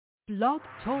Blog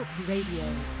Talk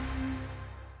Radio.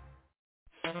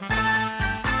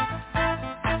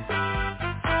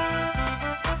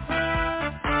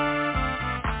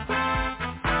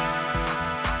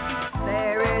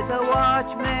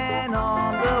 Watchman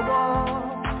on the wall,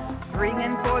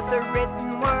 bringing forth the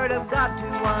written word of God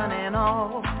to one and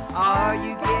all. Are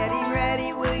you getting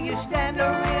ready? Will you stand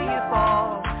or will you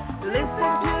fall? Listen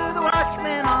to the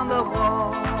watchman on the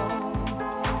wall.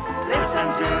 Listen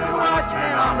to the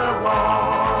watchman on the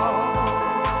wall.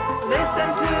 Listen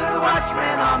to the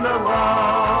watchman on the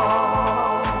wall.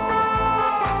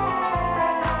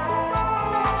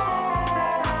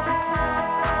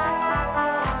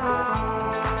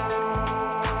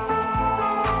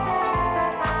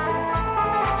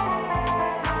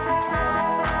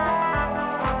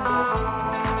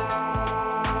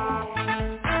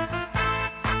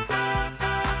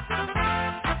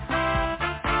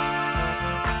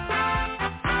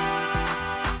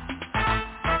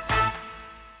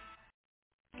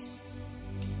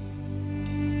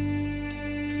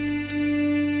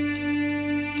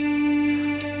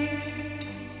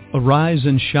 Arise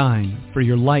and shine, for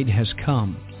your light has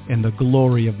come, and the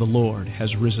glory of the Lord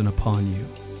has risen upon you.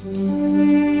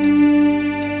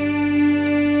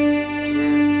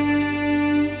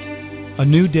 A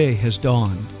new day has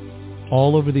dawned.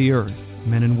 All over the earth,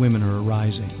 men and women are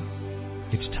arising.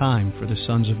 It's time for the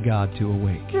sons of God to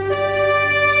awake.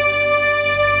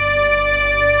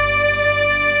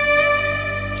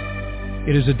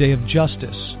 It is a day of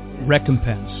justice,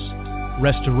 recompense,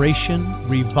 restoration,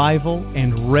 revival,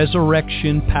 and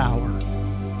resurrection power.